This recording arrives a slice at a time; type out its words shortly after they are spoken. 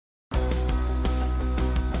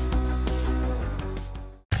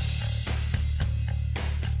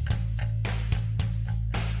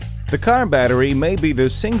The car battery may be the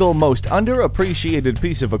single most underappreciated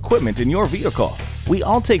piece of equipment in your vehicle. We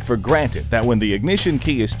all take for granted that when the ignition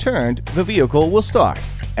key is turned, the vehicle will start,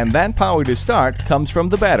 and that power to start comes from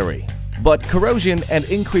the battery. But corrosion and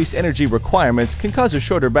increased energy requirements can cause a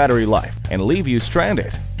shorter battery life and leave you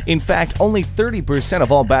stranded. In fact, only 30% of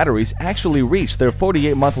all batteries actually reach their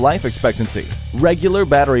 48-month life expectancy. Regular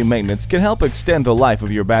battery maintenance can help extend the life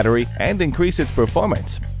of your battery and increase its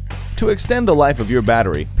performance. To extend the life of your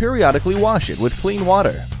battery, periodically wash it with clean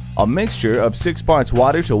water. A mixture of 6 parts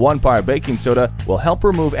water to 1 part baking soda will help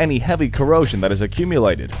remove any heavy corrosion that has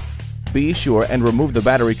accumulated. Be sure and remove the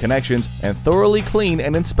battery connections and thoroughly clean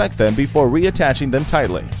and inspect them before reattaching them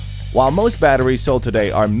tightly. While most batteries sold today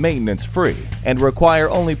are maintenance-free and require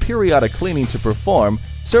only periodic cleaning to perform,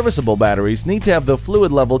 serviceable batteries need to have the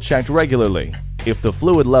fluid level checked regularly. If the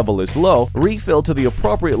fluid level is low, refill to the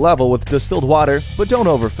appropriate level with distilled water, but don't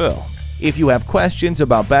overfill. If you have questions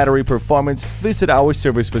about battery performance, visit our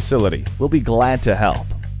service facility. We'll be glad to help.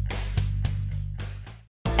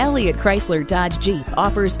 Elliott Chrysler Dodge Jeep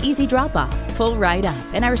offers easy drop-off, full ride-up,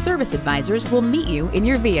 and our service advisors will meet you in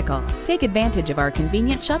your vehicle. Take advantage of our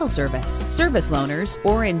convenient shuttle service, service loaners,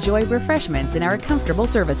 or enjoy refreshments in our comfortable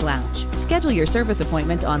service lounge. Schedule your service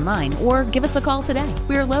appointment online or give us a call today.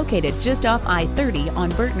 We are located just off I-30 on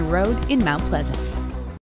Burton Road in Mount Pleasant.